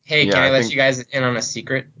Hey, Yeah, can I I let think- you guys in on a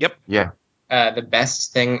secret? Yep. Yeah. The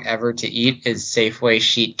best thing ever to eat is Safeway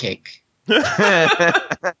sheet cake. I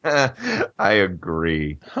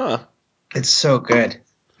agree. Huh. It's so good,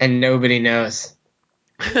 and nobody knows.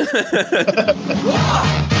 Yeah.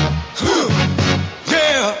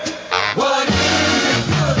 What?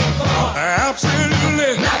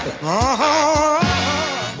 Absolutely.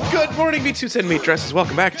 Good morning, Meat Suits and Meat Dresses.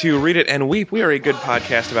 Welcome back to Read It and Weep. We are a good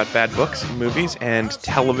podcast about bad books, movies, and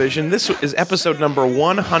television. This is episode number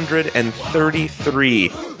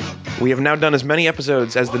 133. We have now done as many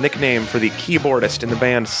episodes as the nickname for the keyboardist in the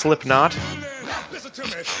band Slipknot,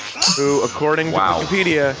 who, according to Wow.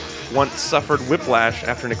 Wikipedia, once suffered whiplash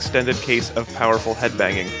after an extended case of powerful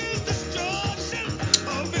headbanging.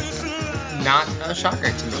 Not a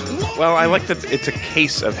shocker to me. Well, I like that it's a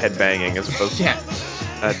case of headbanging as opposed to Yeah.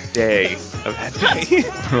 a day of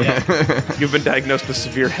headbanging. You've been diagnosed with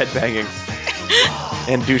severe headbanging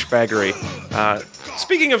and douchebaggery.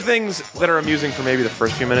 Speaking of things that are amusing for maybe the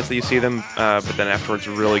first few minutes that you see them, but then afterwards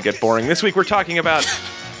really get boring. This week we're talking about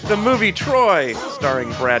the movie Troy,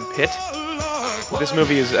 starring Brad Pitt. This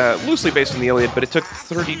movie is loosely based on the Iliad, but it took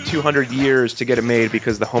 3,200 years to get it made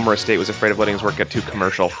because the Homer estate was afraid of letting his work get too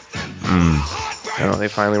commercial. So they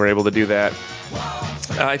finally were able to do that.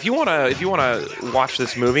 If you wanna watch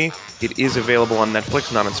this movie, it is available on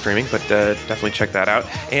Netflix, not on streaming, but definitely check that out.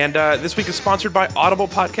 And this week is sponsored by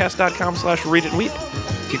audiblepodcast.com/readitweep.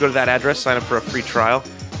 If you go to that address, sign up for a free trial,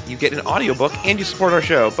 you get an audiobook and you support our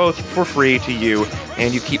show, both for free to you,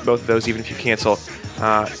 and you keep both of those even if you cancel.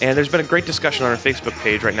 And there's been a great discussion on our Facebook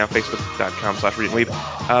page right now, facebook.com/readitweep,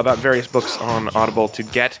 about various books on Audible to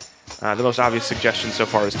get. The most obvious suggestion so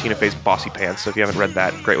far is Tina Fey's Bossy Pants, so if you haven't read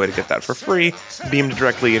that, great way to get that for free, beamed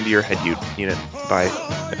directly into your head unit by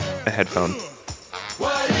a headphone.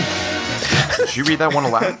 Did you read that one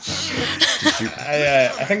aloud?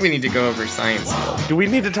 I think we need to go over science. Do we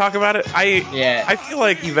need to talk about it? Yeah. I feel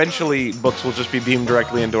like eventually books will just be beamed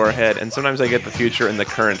directly into our head, and sometimes I get the future and the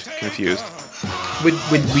current confused. Would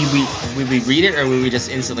we read it, or would we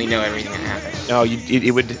just instantly know everything that happened? No,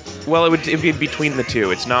 it would be between the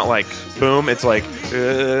two. It's not like boom. It's like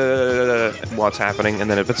what's happening,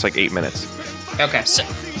 and then it's like 8 minutes. Okay. So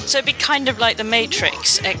it'd be kind of like The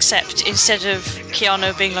Matrix, except instead of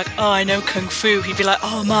Keanu being like, oh, I know Kung Fu, he'd be like,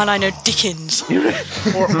 oh man, I know Dickens. or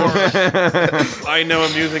I know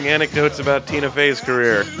amusing anecdotes about Tina Fey's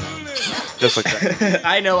career. Just like that.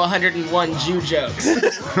 I know 101 Jew jokes.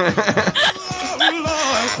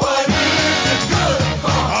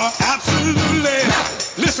 Absolutely.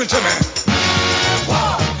 Listen to me.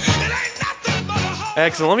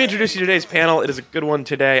 Excellent. Let me introduce you to today's panel. It is a good one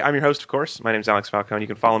today. I'm your host, of course. My name's Alex Falcone. You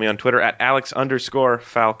can follow me on Twitter at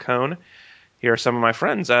Alex_Falcone. Here are some of my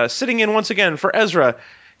friends. Sitting in once again for Ezra,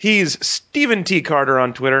 he's Stephen T. Carter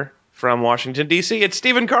on Twitter from Washington, D.C. It's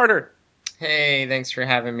Stephen Carter. Hey, thanks for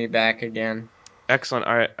having me back again. Excellent.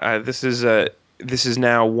 All right. This is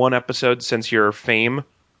now one episode since your fame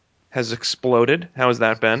has exploded. How has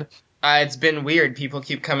that been? It's been weird. People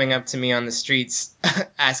keep coming up to me on the streets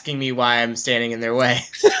asking me why I'm standing in their way.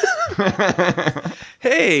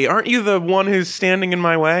 Hey, aren't you the one who's standing in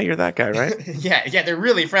my way? You're that guy, right? Yeah, they're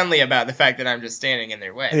really friendly about the fact that I'm just standing in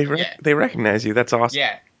their way. They recognize you. That's awesome.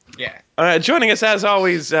 Yeah. Joining us, as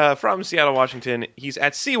always, from Seattle, Washington, he's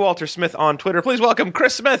at C. Walter Smith on Twitter. Please welcome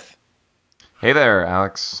Chris Smith. Hey there,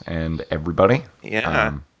 Alex and everybody.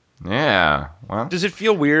 Yeah. Yeah. Well, Does it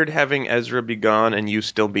feel weird having Ezra be gone and you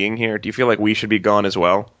still being here? Do you feel like we should be gone as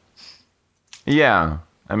well? yeah.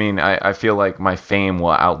 I mean, I feel like my fame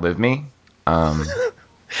will outlive me.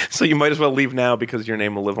 So you might as well leave now because your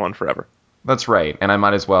name will live on forever. That's right. And I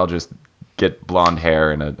might as well just get blonde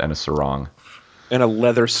hair and a sarong. And a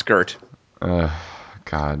leather skirt. God,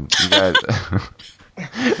 you guys.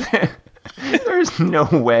 There's no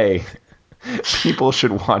way people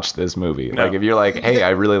should watch this movie. No. Like, if you're like, hey, I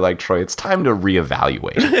really like Troy, it's time to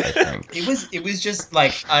reevaluate, I think. It was just,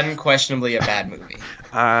 like, unquestionably a bad movie.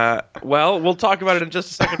 Well, we'll talk about it in just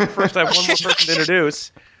a second. But first, I have one more person to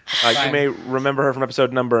introduce. You may remember her from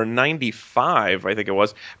episode number 95, I think it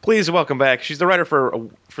was. Please welcome back. She's the writer for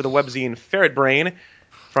the webzine Ferret Brain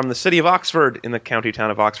from the city of Oxford in the county town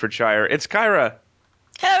of Oxfordshire. It's Kyra.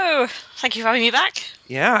 Hello, thank you for having me back.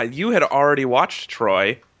 Yeah, you had already watched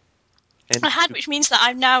Troy. And I had, which means that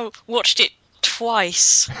I've now watched it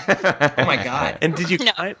twice. Oh my god. And did you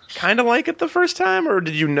No. kind of like it the first time, or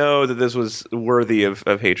did you know that this was worthy of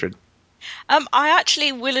hatred? I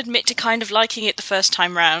actually will admit to kind of liking it the first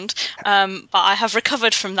time round, but I have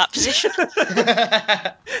recovered from that position.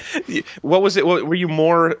 What was it? Were you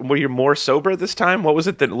more sober this time? What was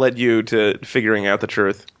it that led you to figuring out the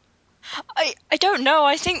truth? I don't know.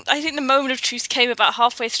 I think the moment of truth came about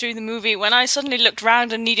halfway through the movie when I suddenly looked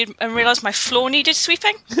round and realised my floor needed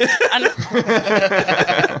sweeping, and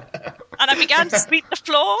I began to sweep the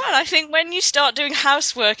floor. And I think when you start doing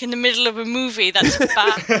housework in the middle of a movie, that's a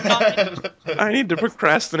bad sign. I need to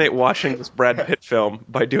procrastinate watching this Brad Pitt film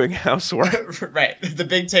by doing housework. Right. The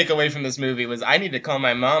big takeaway from this movie was I need to call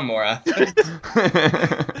my mom more often.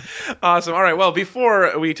 Awesome. All right. Well,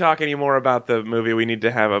 before we talk any more about the movie, we need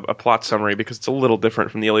to have a plot summary because it's a little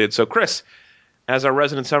different from the Iliad. So, Chris, as our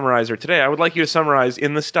resident summarizer today, I would like you to summarize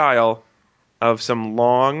in the style of some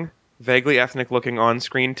long, vaguely ethnic-looking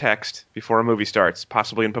on-screen text before a movie starts,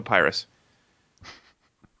 possibly in papyrus.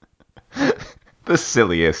 The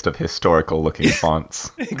silliest of historical-looking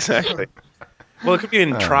fonts. Exactly. Well, it could be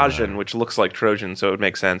in Trajan, which looks like Trojan, so it would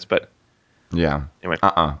make sense, but Yeah. anyway.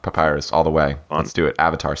 Papyrus, all the way. On. Let's do it.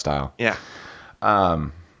 Avatar style. Yeah.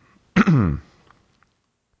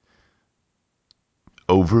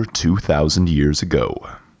 Over 2,000 years ago,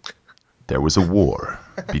 there was a war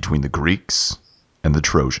between the Greeks and the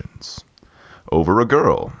Trojans over a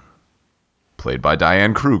girl, played by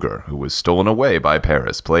Diane Kruger, who was stolen away by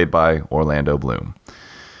Paris, played by Orlando Bloom.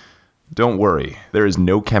 Don't worry, there is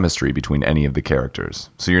no chemistry between any of the characters,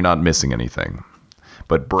 so you're not missing anything.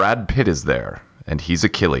 But Brad Pitt is there, and he's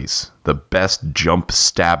Achilles, the best jump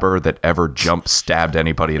stabber that ever jump stabbed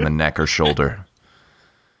anybody in the neck or shoulder.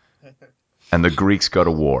 And the Greeks go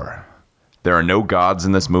to war. There are no gods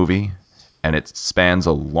in this movie, and it spans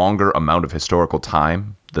a longer amount of historical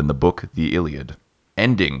time than the book The Iliad,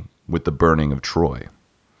 ending with the burning of Troy.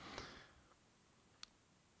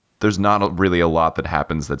 There's not really a lot that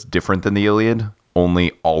happens that's different than the Iliad,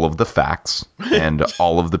 only all of the facts and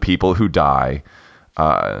all of the people who die.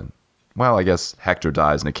 Well, I guess Hector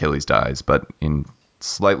dies and Achilles dies, but in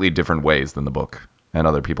slightly different ways than the book, and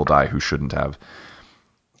other people die who shouldn't have.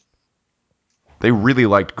 They really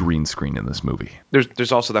liked green screen in this movie.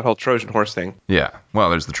 There's also that whole Trojan horse thing. Yeah, well,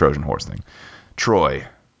 there's the Trojan horse thing. Troy,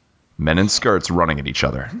 men in skirts running at each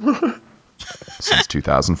other since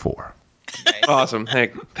 2004. Nice. Awesome.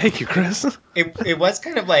 Thank you, Chris. It was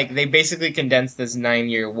kind of like they basically condensed this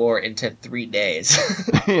 9-year war into 3 days.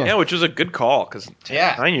 Yeah, which was a good call, because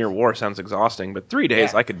Yeah. 9-year war sounds exhausting, but 3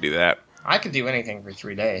 days, Yeah. I could do that. I could do anything for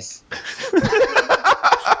 3 days.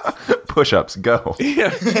 Push-ups, go. Yeah,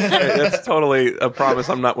 that's totally a promise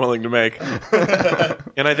I'm not willing to make.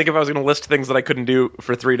 And I think if I was going to list things that I couldn't do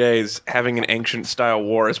for 3 days, having an ancient-style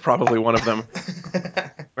war is probably one of them.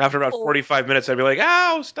 After about 45 minutes, I'd be like,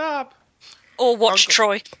 ow, stop. Or watch Uncle-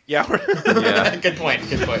 Troy. Yeah. Yeah. Good point.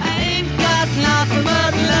 Good point. Ain't got nothing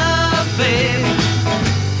but love, babe.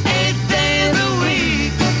 8 days a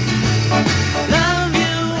week. Love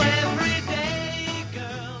you every day,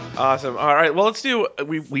 girl. Awesome. All right, well, let's do...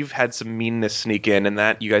 We've had some meanness sneak in, and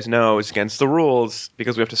that, you guys know, is against the rules,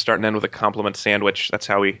 because we have to start and end with a compliment sandwich. That's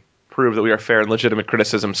how we prove that we are fair and legitimate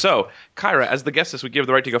criticism. So, Kyra, as the guest, we give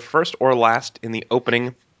the right to go first or last in the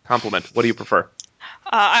opening compliment. What do you prefer?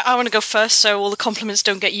 I want to go first, so all the compliments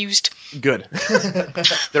don't get used. Good.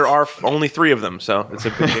 There are only 3 of them, so it's a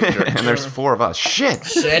big danger. And there's 4 of us. Shit!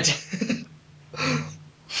 Shit.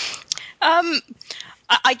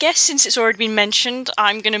 I guess since it's already been mentioned,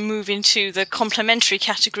 I'm going to move into the complimentary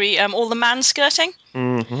category. All the man-skirting.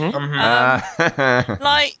 Uh,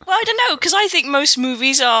 Well, I don't know, because I think most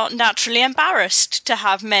movies are naturally embarrassed to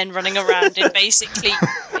have men running around in basically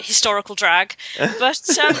historical drag. But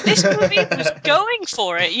this movie was going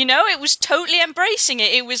for it, it was totally embracing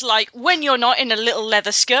it. It was like, when you're not in a little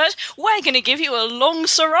leather skirt, we're going to give you a long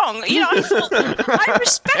sarong. I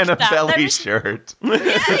respect and a that. belly was, shirt. Yeah,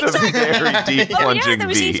 exactly. A very deep Oh plunging yeah, there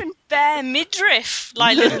was V. even bare midriff,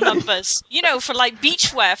 little numbers, for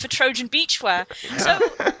beachwear, for Trojan beachwear. So,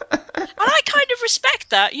 and I kind of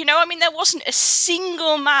respect that, there wasn't a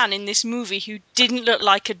single man in this movie who didn't look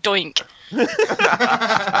like a doink. That's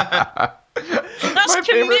My favorite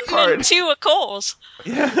commitment part. to a cause.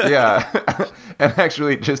 Yeah. And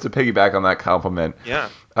actually, just to piggyback on that compliment, Yeah.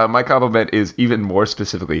 my compliment is even more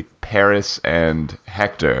specifically Paris and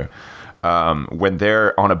Hector when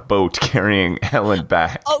they're on a boat carrying Helen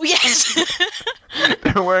back. Oh, yes.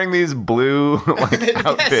 They're wearing these blue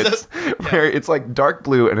outfits where it's like dark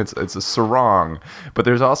blue and it's a sarong, but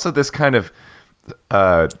there's also this kind of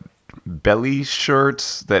belly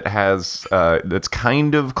shirt that has that's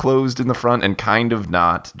kind of closed in the front and kind of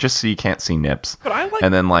not, just so you can't see nips. But I like...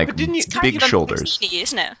 And then but didn't you... big Kind of shoulders. bikini,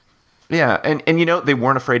 isn't it? Yeah, and they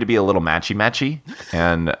weren't afraid to be a little matchy,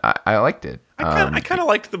 and I liked it. I kind of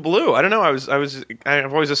liked the blue. I don't know.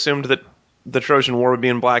 I've always assumed that the Trojan War would be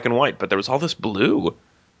in black and white, but there was all this blue. It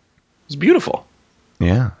was beautiful.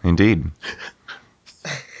 Yeah, indeed.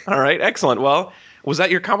 All right, excellent. Well, was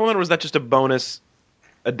that your compliment, or was that just a bonus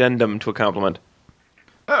addendum to a compliment?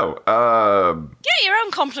 Oh, Get your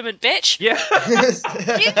own compliment, bitch. Yeah. Use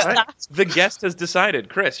Right. that. The guest has decided.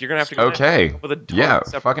 Chris, you're gonna have to go ahead and okay. come up with a totally Yeah,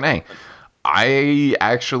 separate fucking A. compliment. I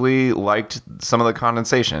actually liked some of the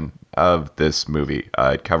condensation of this movie.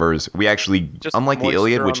 It covers, we actually, Just unlike the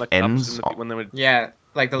Iliad, moisture which on the cups ends. when they would Yeah,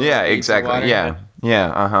 like those Yeah, little beads of exactly. water. Yeah,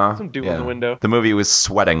 uh-huh. Some dew in yeah. the window. The movie was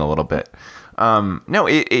sweating a little bit. No,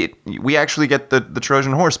 we actually get the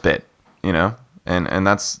Trojan horse bit, you know? And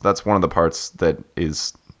that's one of the parts that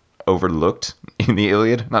is overlooked in the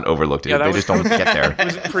Iliad. Not overlooked, Yeah, that they was- just don't get there. It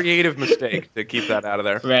was a creative mistake to keep that out of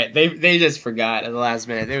there. Right, they just forgot at the last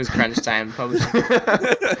minute. It was crunch time. Publishing.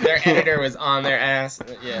 Their editor was on their ass.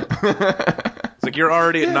 Yeah, It's like you're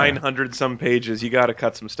already at 900 some pages. You got to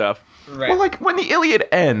cut some stuff. right. Well, like when the Iliad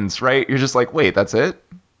ends, right? You're just like, wait, that's it?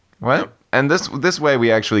 What? Yeah. And this way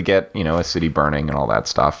we actually get, a city burning and all that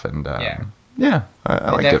stuff. And Yeah. I They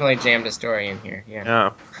liked it. definitely jammed a story in here. Yeah.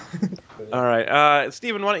 Yeah. All right,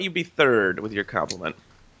 Steven, why don't you be third with your compliment?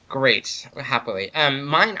 Great, happily.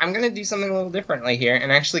 Mine. I'm gonna do something a little differently here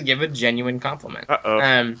and actually give a genuine compliment. Uh-oh.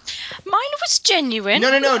 Mine was genuine. No.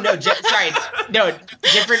 Sorry, no.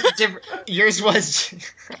 Different. Yours was.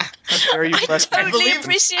 Are you I pressed? totally believe-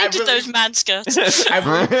 appreciated I believe- those man skirts. I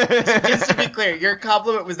believe, just to be clear, your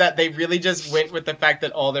compliment was that they really just went with the fact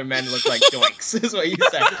that all their men look like doinks. Is what you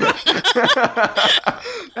said.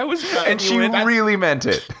 That was And she genuine. really meant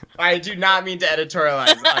it. I do not mean to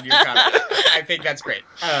editorialize on your comment. I think that's great.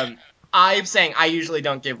 I'm saying I usually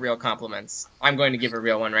don't give real compliments. I'm going to give a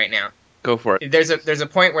real one right now. Go for it. There's a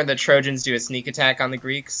point where the Trojans do a sneak attack on the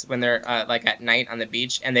Greeks when they're like at night on the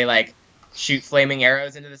beach, and they like shoot flaming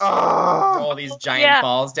arrows into the sea, roll these giant Yeah.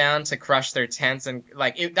 balls down to crush their tents, and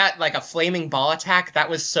like a flaming ball attack. That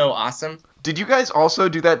was so awesome. Did you guys also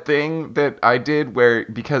do that thing that I did where,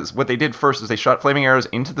 because what they did first is they shot flaming arrows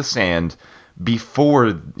into the sand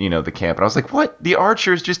before, the camp. And I was like, what? The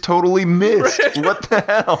archers just totally missed. What the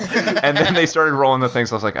hell? And then they started rolling the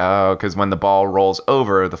things. I was like, oh, because when the ball rolls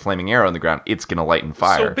over the flaming arrow on the ground, it's going to light in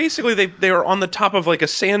fire. So basically, they are on the top of like a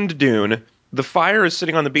sand dune. The fire is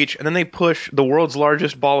sitting on the beach, and then they push the world's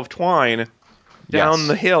largest ball of twine down Yes.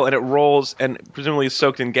 the hill, and it rolls, and presumably is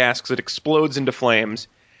soaked in gas because it explodes into flames.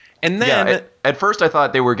 And then Yeah, at first I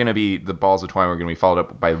thought the balls of twine were going to be followed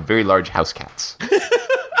up by very large house cats.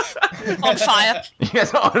 On fire.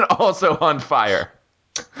 Yes, also on fire.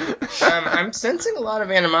 I'm sensing a lot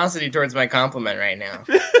of animosity towards my compliment right now.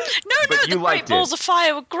 No, But you the liked great balls it. of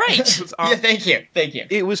fire were great. Yeah, thank you.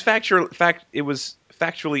 it was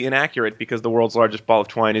factually inaccurate because the world's largest ball of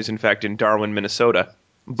twine is in fact in Darwin, Minnesota.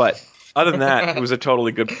 But other than that, it was a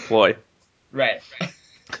totally good ploy. Right.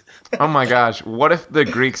 Oh my gosh, what if the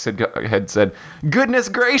Greeks had said, goodness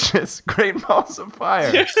gracious, great balls of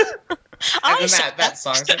fire? I And said then that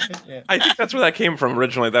song started. Yeah. I think that's where that came from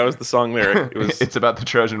originally. That was the song lyric. It was It's about the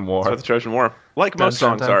Trojan War. about the Trojan War, like most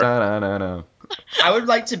songs are. are. I would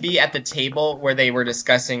like to be at the table where they were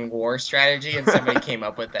discussing war strategy and somebody came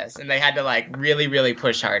up with this and they had to like really, really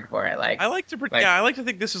push hard for it. Like I like to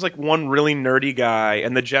think this is like one really nerdy guy,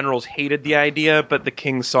 and the generals hated the idea, but the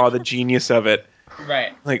king saw the genius of it.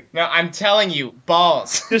 right. Like, No, I'm telling you,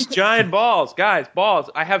 balls. just giant balls, guys, balls.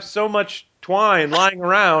 I have so much twine lying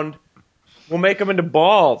around. We'll make them into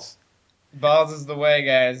balls. Balls is the way,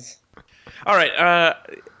 guys. All right,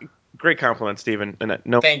 great compliment, Stephen. And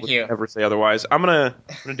no one Thank would you. ever say otherwise. I'm gonna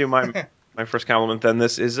do my first compliment. Then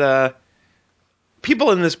this is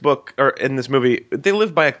people in this book or in this movie. They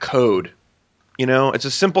live by a code. It's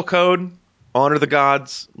a simple code: honor the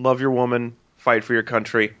gods, love your woman, fight for your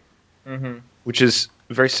country. Mm-hmm. Which is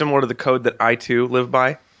very similar to the code that I too live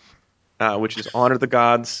by, which is honor the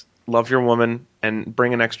gods, love your woman, and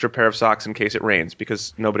bring an extra pair of socks in case it rains,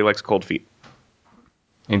 because nobody likes cold feet.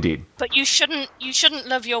 Indeed. But you shouldn't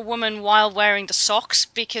love your woman while wearing the socks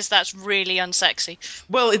because that's really unsexy.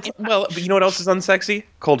 But you know what else is unsexy?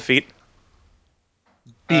 Cold feet.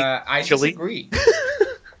 I chilly. disagree.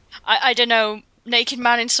 I don't know, naked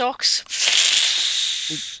man in socks.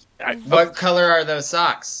 What color are those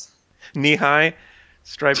socks? Knee high,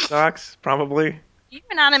 striped socks, probably. You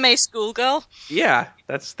an anime schoolgirl? Yeah,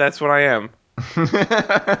 that's what I am.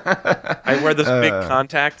 I wear those big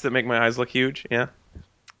contacts that make my eyes look huge. Yeah.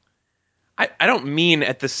 I don't mean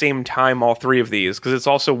at the same time all three of these, because it's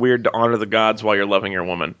also weird to honor the gods while you're loving your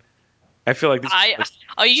woman. I feel like this.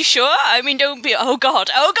 Are you sure? I mean, don't be. Oh God!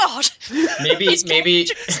 Maybe.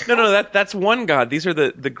 No, that's one god. These are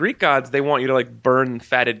the Greek gods. They want you to like burn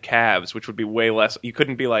fatted calves, which would be way less. You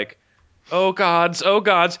couldn't be like, oh gods.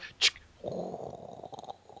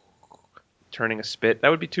 turning a spit. That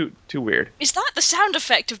would be too weird. Is that the sound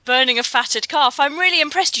effect of burning a fatted calf? I'm really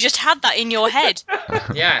impressed you just had that in your head.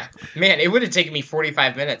 Yeah, man, it would have taken me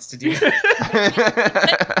 45 minutes to do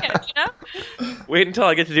that. You know? Wait until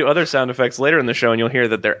I get to do other sound effects later in the show, and you'll hear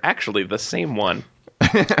that they're actually the same one.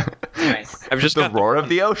 Nice. I've just The got roar of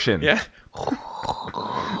the ocean. Yeah.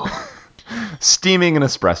 Steaming an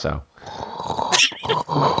espresso.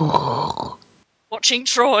 Watching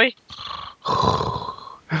Troy.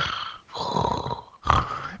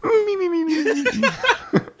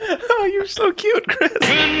 Oh, you're so cute, Chris.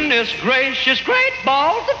 Goodness gracious, great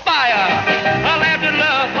balls of fire. I laughed at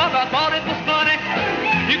love 'cause I thought it was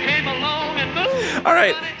funny. You came along and moved. All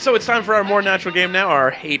right, so it's time for our more natural game now. Our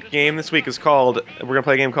hate game this week is called. We're gonna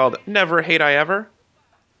play a game called Never Hate I Ever.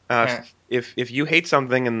 Huh. If you hate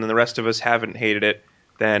something and the rest of us haven't hated it,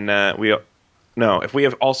 then if we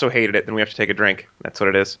have also hated it, then we have to take a drink. That's what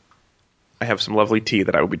it is. I have some lovely tea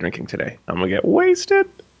that I will be drinking today. I'm gonna get wasted.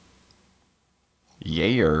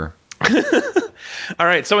 Yayer. All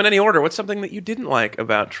right, so in any order, what's something that you didn't like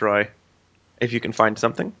about Troy? If you can find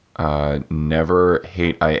something. Never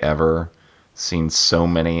hate I ever seen so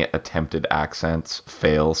many attempted accents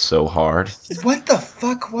fail so hard. What the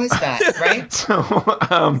fuck was that, right?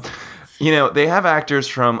 So, they have actors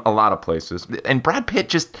from a lot of places, and Brad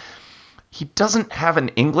Pitt he doesn't have an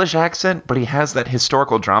English accent, but he has that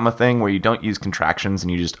historical drama thing where you don't use contractions and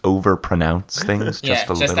you just overpronounce things Yeah, just a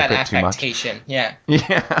just little that bit too much. affectation. Yeah.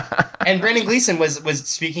 Yeah, And Brandon Gleeson was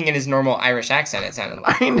speaking in his normal Irish accent, it sounded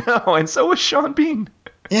like. I know, and so was Sean Bean.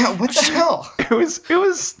 Yeah, what the hell? It was. There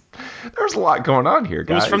was a lot going on here, It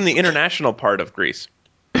guys. was from the international part of Greece.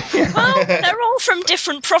 Well, they're all from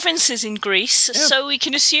different provinces in Greece, so we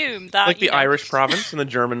can assume that, Like the Irish province and the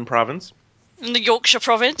German province. and the Yorkshire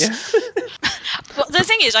province. Yeah. But the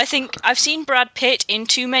thing is, I think I've seen Brad Pitt in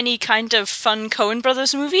too many kind of fun Coen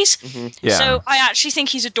Brothers movies. Yeah. So I actually think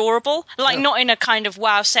he's adorable. Like, not in a kind of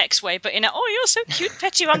wow sex way, but in a, oh, you're so cute,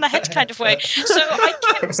 pet you on the head kind of way. So I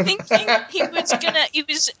kept thinking he was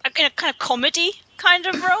in a kind of comedy kind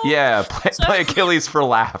of role. Yeah, So- play Achilles for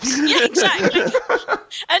laughs. Yeah, exactly.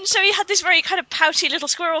 And so he had this very kind of pouty little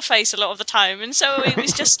squirrel face a lot of the time. And so it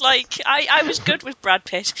was just like, I was good with Brad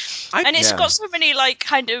Pitt. And it's Yeah. got so many, like,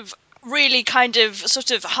 kind of really kind of sort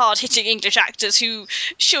of hard-hitting English actors who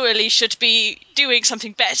surely should be doing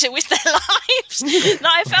something better with their lives.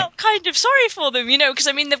 That I felt kind of sorry for them, because,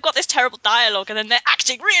 I mean, they've got this terrible dialogue and then they're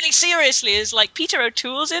acting really seriously as, like, Peter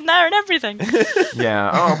O'Toole's in there and everything. Yeah.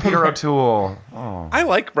 Oh, Peter O'Toole. Oh. I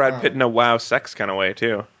like Brad Pitt in a wow sex kind of way,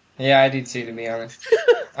 too. Yeah, I do too, to be honest.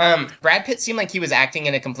 Brad Pitt seemed like he was acting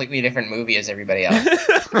in a completely different movie as everybody else.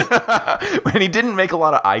 When he didn't make a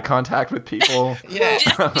lot of eye contact with people. Yeah.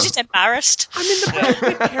 He's just embarrassed. I mean, the Brad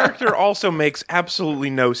Pitt character also makes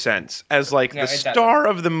absolutely no sense. As, like, No, the it doesn't. star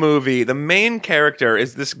of the movie, the main character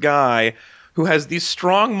is this guy who has these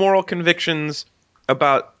strong moral convictions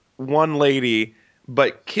about one lady,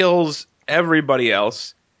 but kills everybody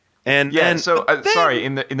else. And Yeah. then, So but then- sorry.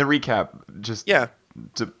 In the recap, just Yeah.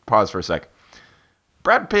 to pause for a sec.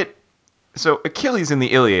 Brad Pitt. So Achilles in the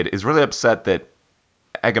Iliad is really upset that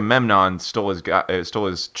Agamemnon stole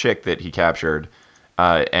his chick that he captured,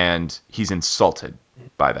 and he's insulted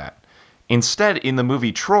by that. Instead, in the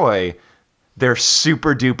movie Troy, they're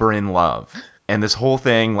super duper in love. And this whole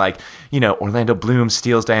thing, like, Orlando Bloom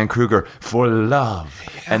steals Diane Kruger for love.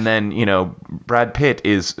 Yeah. And then, Brad Pitt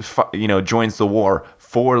joins the war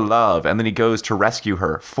for love. And then he goes to rescue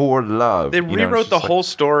her for love. They rewrote the whole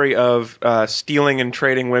story of stealing and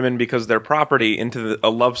trading women because they're property into a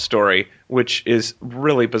love story, which is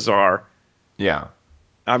really bizarre. Yeah.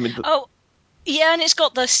 I mean, Oh, yeah, and it's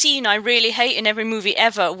got the scene I really hate in every movie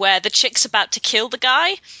ever where the chick's about to kill the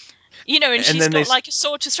guy. And she's then got like a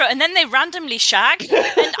sword to throw, and then they randomly shag. And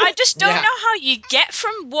I just don't Yeah. know how you get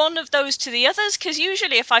from one of those to the others, because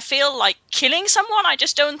usually if I feel like killing someone, I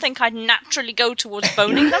just don't think I'd naturally go towards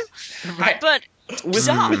boning them. Right. But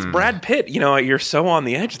with Brad Pitt, you're so on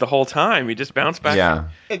the edge the whole time. You just bounce back. Yeah.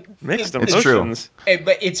 Mixed It's true. emotions.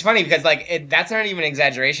 But it's funny because that's not even an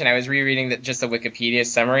exaggeration. I was rereading just the Wikipedia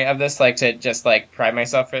summary of this, to just pride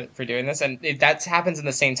myself for doing this, and that happens in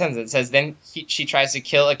the same sentence. It says then she tries to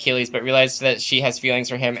kill Achilles, but realizes that she has feelings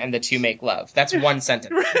for him, and the two make love. That's one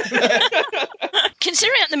sentence.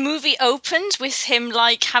 considering that the movie opens with him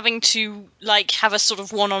having to have a sort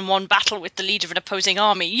of one-on-one battle with the leader of an opposing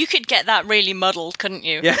army, you could get that really muddled, couldn't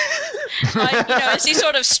you? Yeah. As he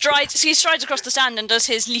sort of strides across the sand and does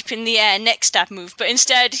his leap in the air next stab move, but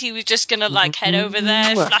instead he was just gonna head over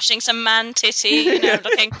there, flashing some man titty,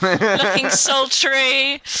 looking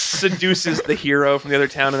sultry. Seduces the hero from the other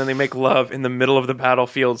town, and then they make love in the middle of the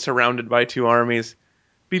battlefield, surrounded by two armies.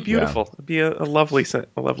 Be beautiful. It'd be a lovely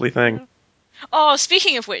thing. Oh,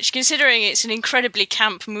 speaking of which, considering it's an incredibly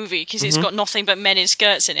camp movie because it's got nothing but men in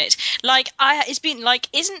skirts in it, it's been like,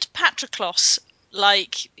 isn't Patroclus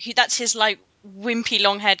that's his like wimpy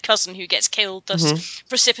long-haired cousin who gets killed, thus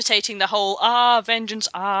precipitating the whole vengeance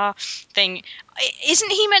thing?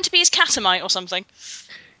 Isn't he meant to be his catamite or something?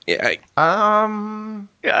 Yeah.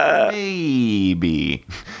 Maybe.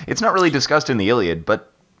 It's not really discussed in the Iliad,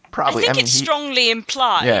 but probably. I think it's strongly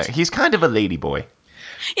implied. Yeah, he's kind of a ladyboy.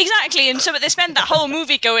 Exactly, and so they spend that whole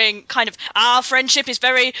movie going kind of, friendship is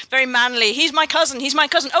very, very manly. He's my cousin.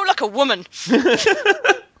 Oh, look, a woman.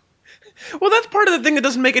 Well, that's part of the thing that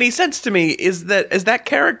doesn't make any sense to me, is that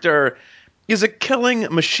character is a killing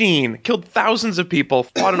machine, killed thousands of people,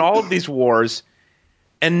 fought in all of these wars,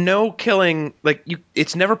 and no killing,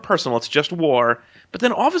 it's never personal, it's just war, but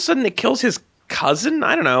then all of a sudden it kills his cousin?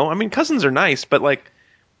 I don't know. I mean, cousins are nice, but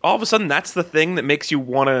all of a sudden that's the thing that makes you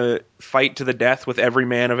want to fight to the death with every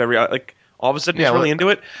man of every, all of a sudden he's really into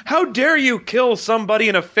it? How dare you kill somebody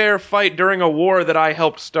in a fair fight during a war that I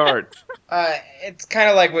helped start? It's kind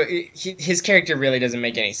of like his character really doesn't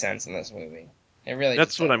make any sense in this movie. It really.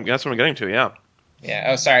 That's what I'm getting to. Yeah. Yeah.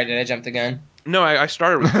 Oh, sorry. Did I jump the gun? No, I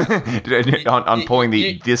started with that. on pulling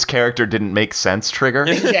this character didn't make sense trigger.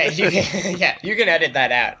 Yeah, you can edit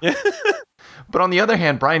that out. But on the other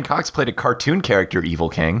hand, Brian Cox played a cartoon character, Evil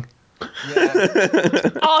King. Yeah.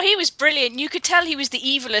 Oh, he was brilliant. You could tell he was the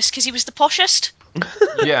evilest because he was the poshest.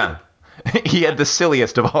 Yeah. He had the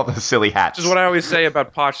silliest of all the silly hats. Which is what I always say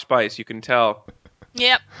about Posh Spice. You can tell.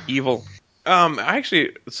 Yep. Evil.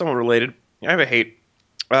 Actually, somewhat related. I have a hate.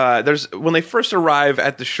 When they first arrive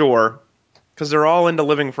at the shore, because they're all into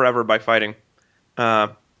living forever by fighting.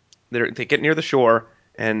 They get near the shore,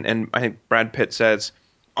 and I think Brad Pitt says,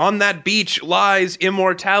 "On that beach lies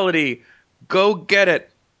immortality. Go get it."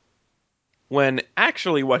 When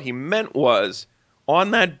actually what he meant was,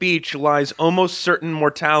 on that beach lies almost certain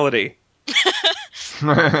mortality.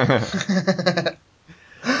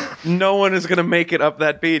 No one is going to make it up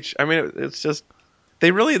that beach. I mean, it's just...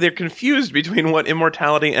 They're confused between what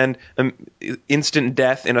immortality and instant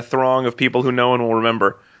death in a throng of people who no one will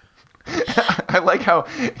remember. I like how,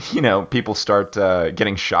 people start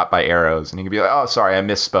getting shot by arrows, and you can be like, oh, sorry, I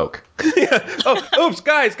misspoke. Yeah. Oh, oops,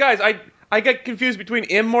 guys, I get confused between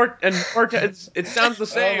immort and mort. It sounds the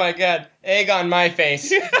same. Oh my god, egg on my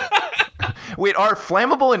face. Wait, are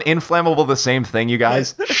flammable and inflammable the same thing, you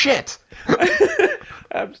guys? Shit.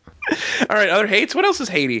 All right, other hates? What else is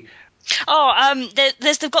Haiti? Oh,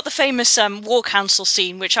 they've got the famous war council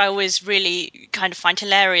scene, which I always really kind of find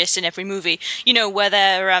hilarious in every movie. You know, where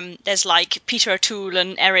there's like Peter O'Toole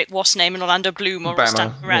and Eric what's name and Orlando Bloom are all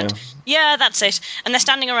standing around. Yeah, that's it. And they're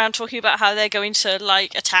standing around talking about how they're going to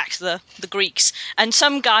attack the Greeks. And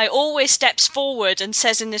some guy always steps forward and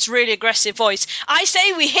says in this really aggressive voice, "I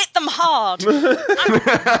say we hit them hard."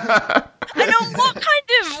 I know, what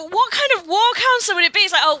kind of war council would it be?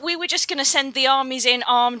 It's like, oh, we were just going to send the armies in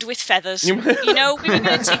armed with feathers. We were going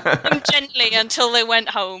to take them gently until they went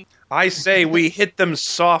home. I say we hit them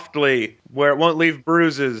softly, where it won't leave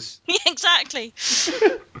bruises. Exactly.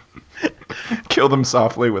 Kill them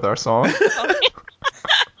softly with our song.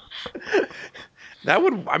 That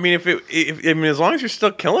would, I mean, as long as you're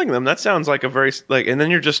still killing them, that sounds like a very, and then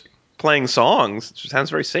you're just playing songs. It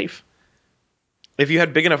sounds very safe. If you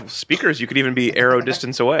had big enough speakers, you could even be arrow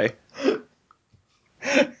distance away.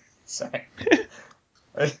 Sorry.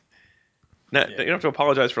 No, you don't have to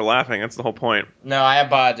apologize for laughing. That's the whole point. No, I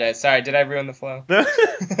apologize. Sorry, did I ruin the flow? All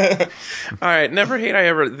right, never hate I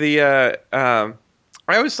ever.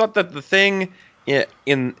 I always thought that the thing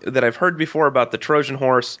in that I've heard before about the Trojan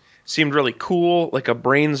horse seemed really cool, like a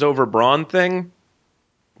brains over brawn thing.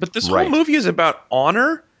 But this whole movie is about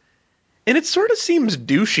honor, and it sort of seems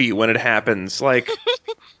douchey when it happens.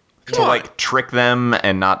 To trick them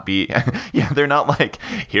and not be... Yeah, they're not like,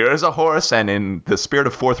 here's a horse, and in the spirit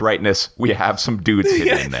of forthrightness, we have some dudes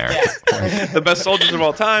hidden in there. Yeah. The best soldiers of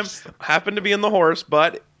all time happen to be in the horse,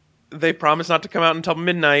 but they promise not to come out until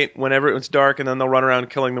midnight whenever it's dark, and then they'll run around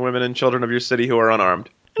killing the women and children of your city who are unarmed.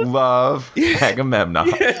 Love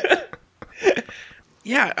Agamemnon.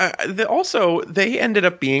 Yeah, also, they ended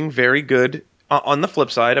up being very good, on the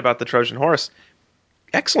flip side about the Trojan horse,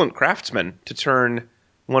 excellent craftsmen to turn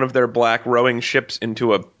one of their black rowing ships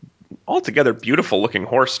into a altogether beautiful-looking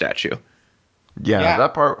horse statue. Yeah,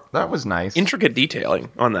 that was nice. Intricate detailing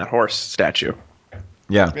on that horse statue.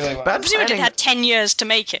 Yeah. Really well. Presumably it had 10 years to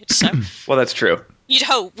make it, so... Well, that's true. You'd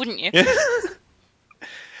hope, wouldn't you?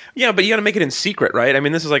 Yeah, but you gotta make it in secret, right? I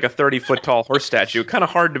mean, this is like a 30-foot tall horse statue. Kind of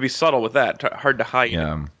hard to be subtle with that. Hard to hide.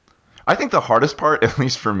 Yeah. I think the hardest part, at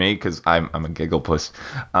least for me, because I'm a giggle puss,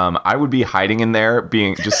 I would be hiding in there,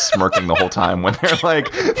 being just smirking the whole time when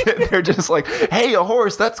they're just like, hey, a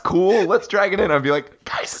horse, that's cool, let's drag it in. I'd be like,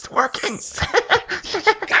 guys, it's working.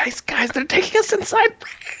 guys, they're taking us inside.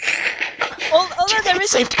 Although Is there it is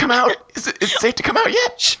safe to come out? Is it safe to come out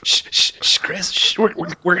yet? Shh, Chris. Shh, we're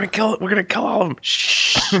gonna kill it. We're gonna kill all of them.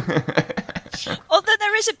 Shh. Although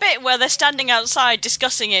there is a bit where they're standing outside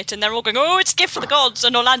discussing it and they're all going, oh, it's a gift for the gods,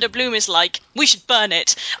 and Orlando Bloom is like, we should burn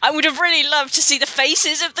it. I would have really loved to see the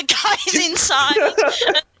faces of the guys inside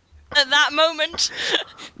at that moment.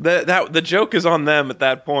 The joke is on them at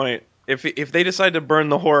that point. If they decide to burn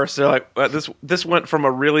the horse, they're like, this went from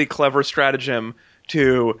a really clever stratagem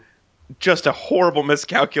to just a horrible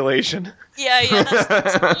miscalculation. Yeah,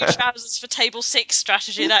 that's your trousers for table 6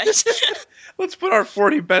 strategy, that is. Let's put our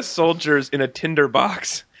 40 best soldiers in a tinder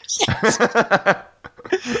box.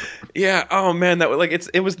 Yeah. Oh man,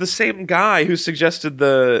 it was the same guy who suggested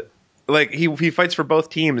he fights for both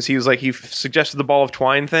teams. He was like he suggested the ball of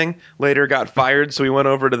twine thing. Later got fired, so he went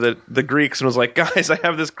over to the Greeks and was like, guys, I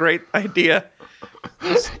have this great idea.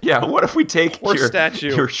 Yeah, what if we take Horse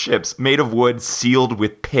statue. your ships made of wood sealed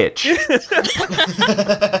with pitch?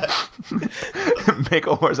 Make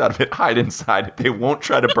a horse out of it, hide inside. They won't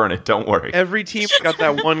try to burn it, don't worry. Every team's got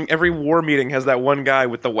that one. Every war meeting has that one guy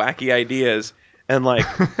with the wacky ideas, and like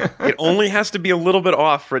it only has to be a little bit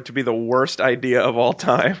off for it to be the worst idea of all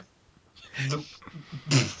time.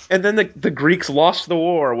 And then the Greeks lost the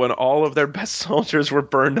war when all of their best soldiers were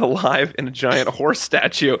burned alive in a giant horse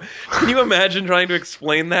statue. Can you imagine trying to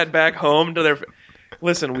explain that back home to their...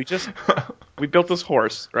 Listen, we built this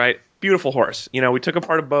horse, right? Beautiful horse. You know, we took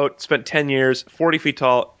apart a boat, spent 10 years, 40 feet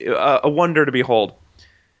tall, a wonder to behold.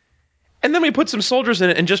 And then we put some soldiers in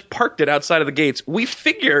it and just parked it outside of the gates. We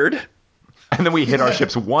figured... And then we hid our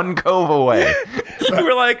ships one cove away. We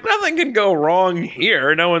were like, nothing can go wrong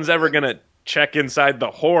here. No one's ever going to check inside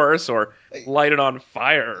the horse or light it on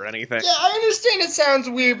fire or anything. Yeah, I understand it sounds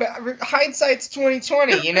weird, but hindsight's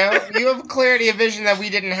 2020, you know? You have clarity of vision that we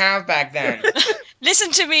didn't have back then.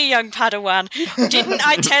 Listen to me, young Padawan. Didn't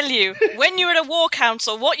I tell you, when you're at a war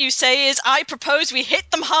council, what you say is, I propose we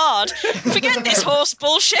hit them hard. Forget this horse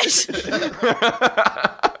bullshit.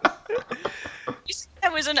 You see,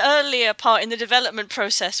 there was an earlier part in the development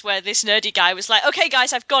process where this nerdy guy was like, okay,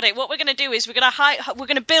 guys, I've got it. What we're going to do is we're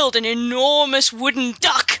going to build an enormous wooden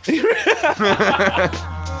duck. Strumming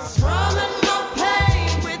my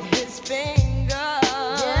pain with his fingers.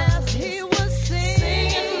 Yes, he was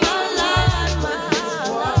singing my life,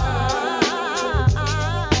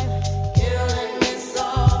 killing me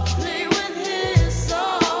softly with his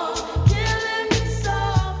song, killing me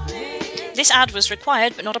softly. This ad was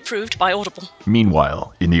required but not approved by Audible.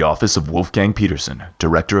 Meanwhile, in the office of Wolfgang Peterson,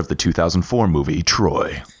 director of the 2004 movie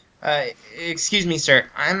Troy. Excuse me, sir.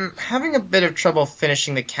 I'm having a bit of trouble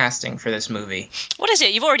finishing the casting for this movie. What is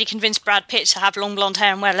it? You've already convinced Brad Pitt to have long blonde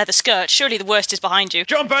hair and wear a leather skirt. Surely the worst is behind you.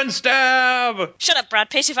 Jump and stab! Shut up,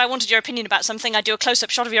 Brad Pitt. If I wanted your opinion about something, I'd do a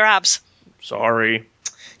close-up shot of your abs. Sorry.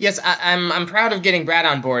 Yes, I'm proud of getting Brad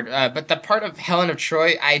on board, but the part of Helen of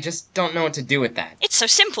Troy, I just don't know what to do with that. It's so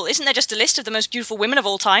simple. Isn't there just a list of the most beautiful women of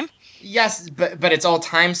all time? Yes, but it's all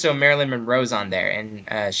time, so Marilyn Monroe's on there,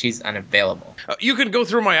 and she's unavailable. You can go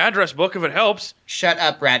through my address book if it helps. Shut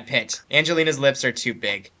up, Brad Pitt. Angelina's lips are too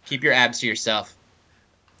big. Keep your abs to yourself.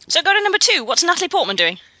 So go to number 2. What's Natalie Portman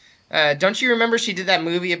doing? Don't you remember she did that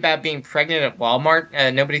movie about being pregnant at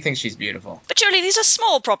Walmart? Nobody thinks she's beautiful. But surely these are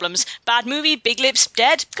small problems. Bad movie, big lips,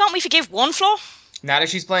 dead. Can't we forgive one flaw? Not if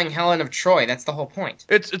she's playing Helen of Troy. That's the whole point.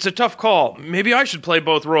 It's a tough call. Maybe I should play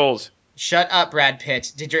both roles. Shut up, Brad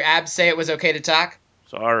Pitt. Did your abs say it was okay to talk?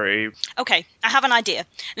 Sorry. Okay, I have an idea.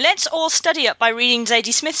 Let's all study up by reading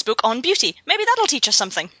Zadie Smith's book on beauty. Maybe that'll teach us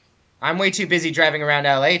something. I'm way too busy driving around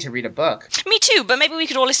LA to read a book. Me too, but maybe we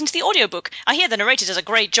could all listen to the audiobook. I hear the narrator does a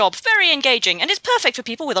great job, very engaging, and it's perfect for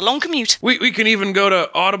people with a long commute. We can even go to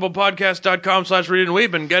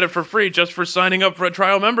audiblepodcast.com/readandweep and get it for free just for signing up for a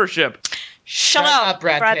trial membership. Shut up,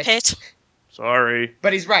 Brad Pitt. Sorry.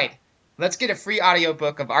 But he's right. Let's get a free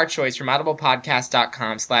audiobook of our choice from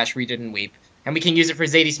audiblepodcast.com/readitandweep. And we can use it for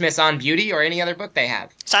Zadie Smith's On Beauty or any other book they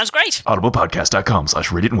have. Sounds great.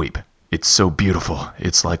 audiblepodcast.com/readitandweep. It's so beautiful.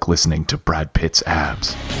 It's like listening to Brad Pitt's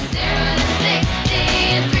abs. 0 to 60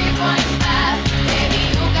 and 3.5. Baby,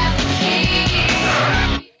 you got the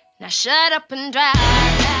key. Now shut up and drive.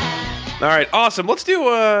 All right, awesome. Let's do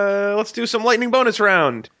some lightning bonus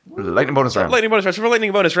round. Lightning bonus round. Lightning bonus round. So for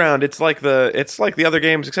lightning bonus round, it's like the other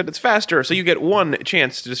games except it's faster. So you get one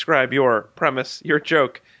chance to describe your premise, your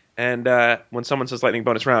joke, and when someone says lightning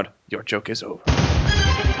bonus round, your joke is over.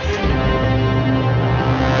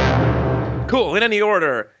 Cool. In any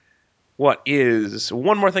order, what is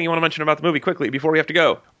one more thing you want to mention about the movie quickly before we have to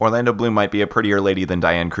go? Orlando Bloom might be a prettier lady than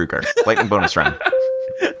Diane Kruger. Lightning bonus round.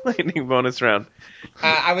 Lightning bonus round.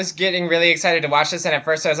 I was getting really excited to watch this, and at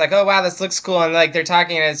first I was like, "Oh wow, this looks cool," and like they're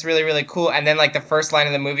talking, and it's really, really cool. And then like the first line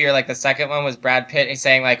of the movie, or like the second one, was Brad Pitt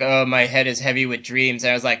saying like, "Oh, my head is heavy with dreams,"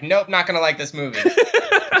 and I was like, "Nope, not gonna like this movie."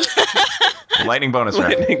 Lightning bonus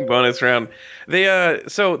round. Lightning bonus round.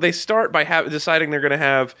 So they start by deciding they're going to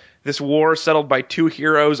have this war settled by two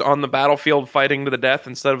heroes on the battlefield fighting to the death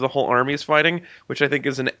instead of the whole armies fighting, which I think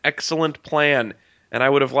is an excellent plan. And I'd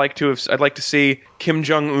like to see Kim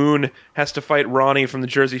Jong Un has to fight Ronnie from the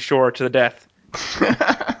Jersey Shore to the death,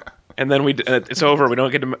 and then it's over. We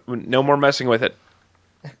don't get to no more messing with it.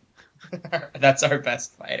 That's our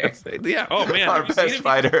best fighter. Yeah. Oh man, Our have you seen best him?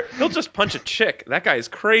 fighter. He'll just punch a chick. That guy is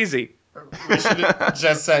crazy. We should have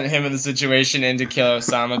just sent him in the situation in to kill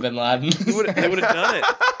Osama bin Laden. They would have done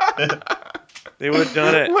it. They would have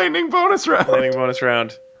done it. Lightning bonus round. Lightning bonus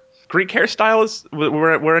round. Greek hairstylists,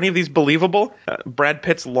 were any of these believable? Brad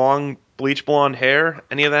Pitt's long bleach blonde hair,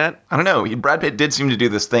 any of that? I don't know. Brad Pitt did seem to do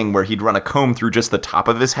this thing where he'd run a comb through just the top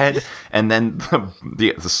of his head, and then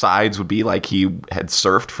the sides would be like he had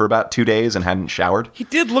surfed for about 2 days and hadn't showered. He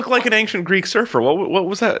did look like an ancient Greek surfer. What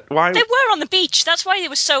was that? Why? They were on the beach. That's why they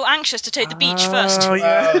were so anxious to take the beach first. Oh,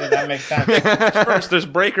 yeah. Oh, that makes sense. First, there's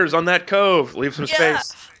breakers on that cove. Leave some Yeah.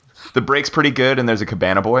 space. The break's pretty good, and there's a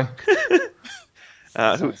cabana boy.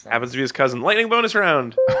 Who happens to be his cousin. Lightning bonus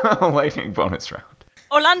round. Lightning bonus round.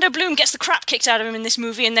 Orlando Bloom gets the crap kicked out of him in this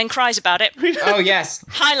movie and then cries about it. Oh yes,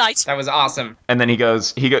 Highlight. that was awesome. And then lightning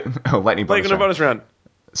bonus Lightning round. bonus round.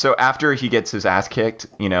 So after he gets his ass kicked,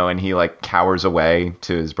 and he like cowers away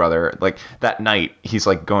to his brother, like that night, he's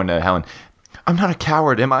like going to Helen, "I'm not a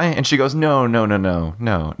coward, am I?" And she goes, No,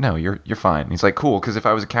 you're fine. And he's like, "Cool, because if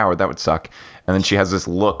I was a coward, that would suck." And then she has this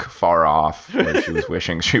look far off where she was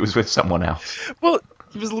wishing she was with someone else. Well,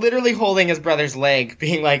 He was literally holding his brother's leg,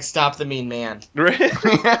 being like, "Stop the mean man."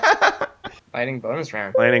 Fighting bonus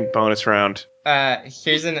round. Lightning bonus round.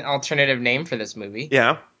 Here's an alternative name for this movie.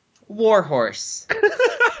 Yeah. Warhorse.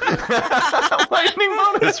 Lightning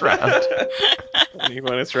bonus round. Lightning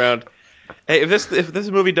bonus round. Hey, if this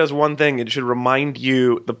movie does one thing, it should remind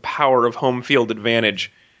you the power of home field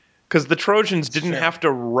advantage. Because the Trojans didn't have to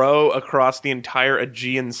row across the entire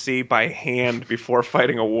Aegean Sea by hand before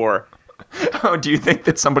fighting a war. Oh, do you think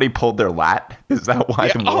that somebody pulled their lat? Is that why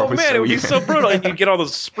the war was man, so it would be even? so brutal. And you'd get all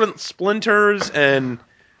those splinters, and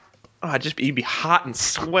you'd be hot and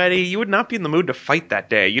sweaty. You would not be in the mood to fight that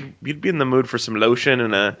day. You'd be in the mood for some lotion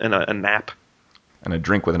and a nap. And a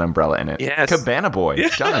drink with an umbrella in it. Yes. Cabana boy.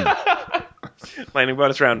 Done. Lightning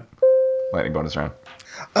bonus round. Lightning bonus round.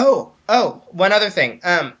 Oh, one other thing.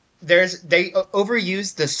 They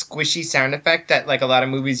overuse the squishy sound effect that like a lot of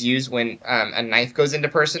movies use when a knife goes into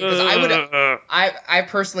person. Because I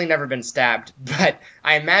personally never been stabbed, but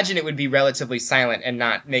I imagine it would be relatively silent and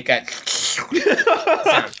not make a sound.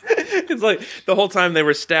 It's like the whole time they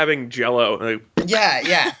were stabbing Jello. Like,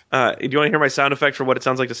 Yeah. do you want to hear my sound effect for what it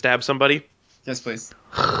sounds like to stab somebody? Yes, please.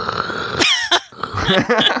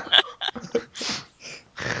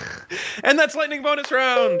 And that's lightning bonus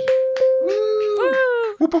round. Woo!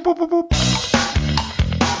 Whoop, whoop, whoop, whoop, whoop.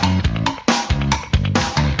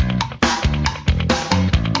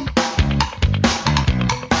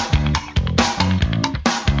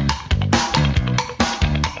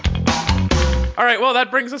 All right, well, that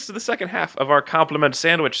brings us to the second half of our compliment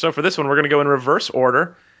sandwich. So for this one, we're going to go in reverse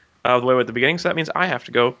order of the way we're at the beginning. So that means I have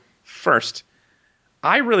to go first.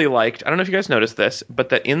 I really liked, I don't know if you guys noticed this, but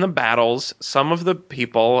that in the battles, some of the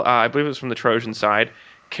people, I believe it was from the Trojan side,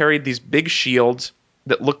 carried these big shields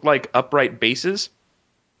that looked like upright bases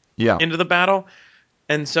Yeah. into the battle.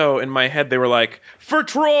 And so in my head, they were like, "For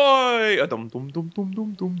Troy!"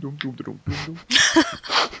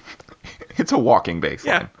 It's a walking baseline.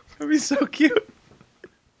 Yeah, that'd be so cute.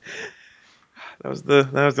 That was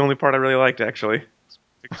the only part I really liked, actually.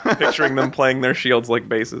 Picturing them playing their shields like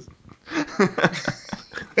bases.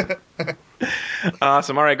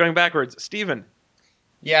 Awesome. All right, going backwards. Steven.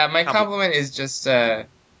 Yeah, my compliment is just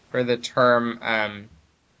for the term.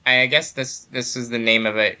 I guess this is the name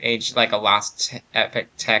of it, like a lost epic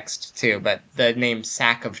text too. But the name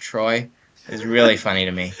 "Sack of Troy" is really funny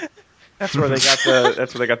to me. That's where they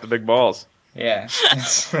got the big balls. Yeah,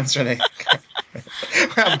 that's where they.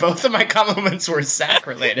 Wow, both of my compliments were sack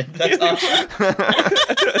related. That's awesome.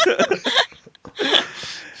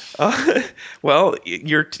 Well,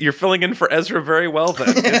 you're filling in for Ezra very well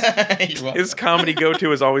then. His comedy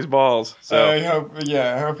go-to is always balls. So I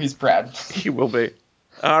hope he's proud. he will be.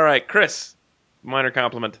 All right, Chris. Minor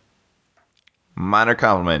compliment. Minor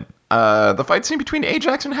compliment. The fight scene between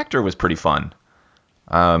Ajax and Hector was pretty fun.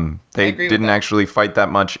 They agree with didn't that. actually fight that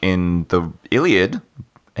much in the Iliad,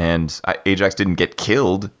 and Ajax didn't get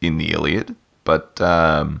killed in the Iliad, but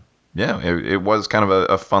it was kind of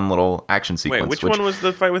a fun little action sequence. Wait, which one was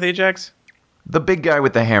the fight with Ajax? The big guy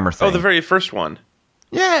with the hammer thing. Oh, the very first one.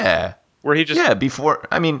 Yeah. Where he just... Yeah, before...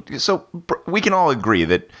 I mean, so we can all agree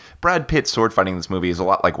that Brad Pitt's sword fighting in this movie is a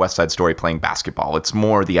lot like West Side Story playing basketball. It's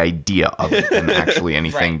more the idea of it than actually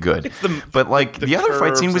anything Right. good. It's the the other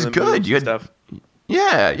fight scene was curves and the good. moves You and had... stuff.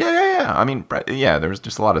 Yeah. I mean, there was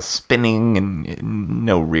just a lot of spinning and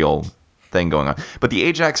no real thing going on. But the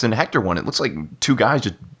Ajax and Hector one, it looks like two guys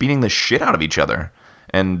just beating the shit out of each other.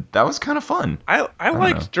 And that was kind of fun. I don't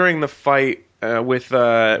liked know. during the fight with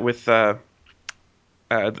the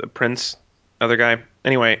Prince, other guy.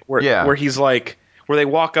 Anyway, where he's like, where they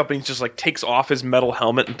walk up and he just like takes off his metal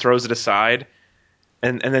helmet and throws it aside,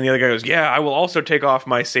 and then the other guy goes, "Yeah, I will also take off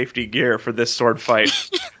my safety gear for this sword fight."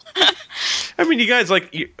 I mean, you guys,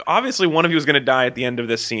 obviously one of you is going to die at the end of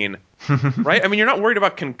this scene, right? I mean, you're not worried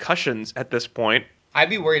about concussions at this point. I'd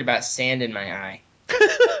be worried about sand in my eye.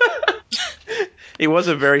 It was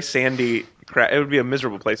a very sandy. It would be a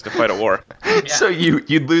miserable place to fight a war. So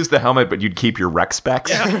you'd lose the helmet, but you'd keep your rec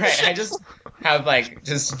specs? Yeah. Right. I just have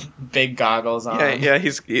just big goggles on. Yeah.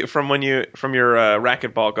 He's from your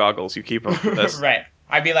racquetball goggles. You keep them for this. Right.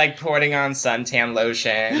 I'd be putting on suntan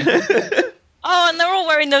lotion. Oh, and they're all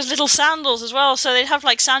wearing those little sandals as well, so they'd have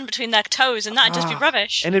sand between their toes, and that'd just be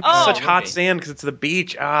rubbish. And it'd be oh, such it would hot be. sand because it's the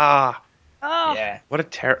beach. Ah, oh, Yeah. what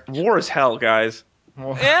a war is hell, guys.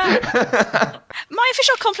 yeah. My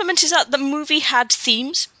official compliment is that the movie had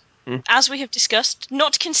themes, as we have discussed,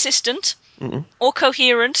 not consistent or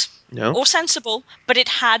coherent No. or sensible, but it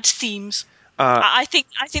had themes. I think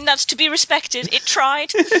that's to be respected. It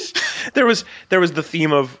tried. There was the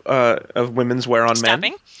theme of women's wear on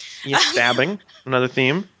Stabbing. men. Yeah, stabbing. Another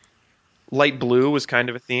theme. Light blue was kind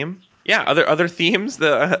of a theme. Yeah, other themes.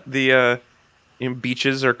 The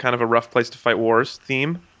beaches are kind of a rough place to fight wars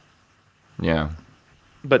theme, Yeah.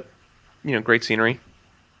 but great scenery.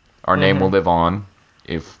 Our name will live on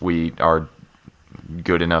if we are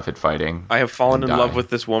good enough at fighting. I have fallen and in love die.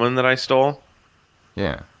 with this woman that I stole.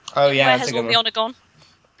 Yeah. Oh yeah, Where that's has a good all the one. honor gone?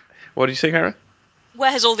 What did you say, Kyra?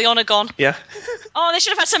 Where has all the honor gone? Yeah. Oh, they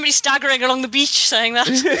should have had somebody staggering along the beach saying that.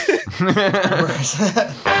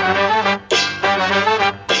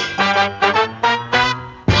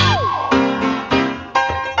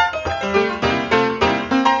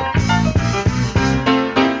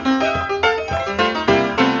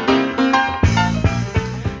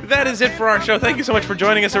 That is it for our show. Thank you so much for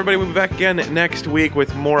joining us, everybody. We'll be back again next week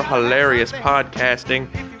with more hilarious podcasting.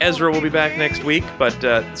 Ezra will be back next week, but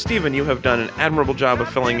Stephen, you have done an admirable job of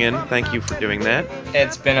filling in. Thank you for doing that.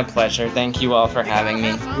 It's been a pleasure. Thank you all for having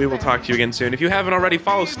me. We will talk to you again soon. If you haven't already,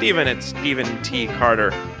 follow Stephen at Stephen T.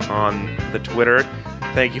 Carter on the Twitter.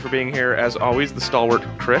 Thank you for being here, as always, the stalwart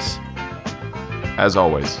Chris. As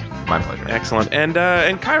always, my pleasure. Excellent. And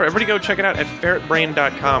Kyra, everybody go check it out at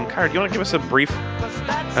ferretbrain.com. Kyra, do you want to give us a brief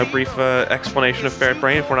explanation of Ferret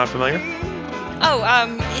Brain if we're not familiar?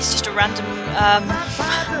 It's just a random,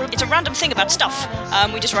 it's a random thing about stuff.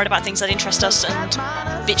 We just write about things that interest us and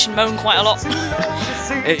bitch and moan quite a lot.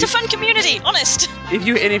 It's a fun community, honest. If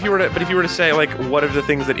you were to say, what are the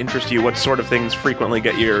things that interest you? What sort of things frequently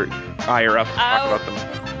get your ire up to talk about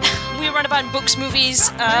them? We write about books, movies,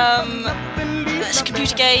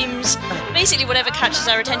 computer games, basically whatever catches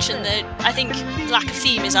our attention. I think lack of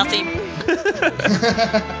theme is our theme.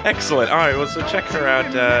 Excellent. All right, well, so check her out,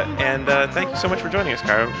 and thank you so much for joining us,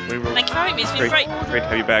 Kyra. Thank you for having me. It's been great. Great to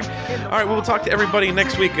have you back. All right, we'll talk to everybody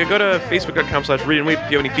next week. Go to facebook.com/readandweep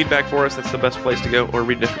if you have any feedback for us. That's the best place to go, or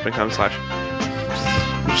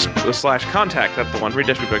readdistrict.com/contact. That's the one.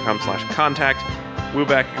 readdistrict.com/contact. We'll be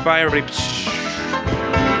back. Goodbye, everybody.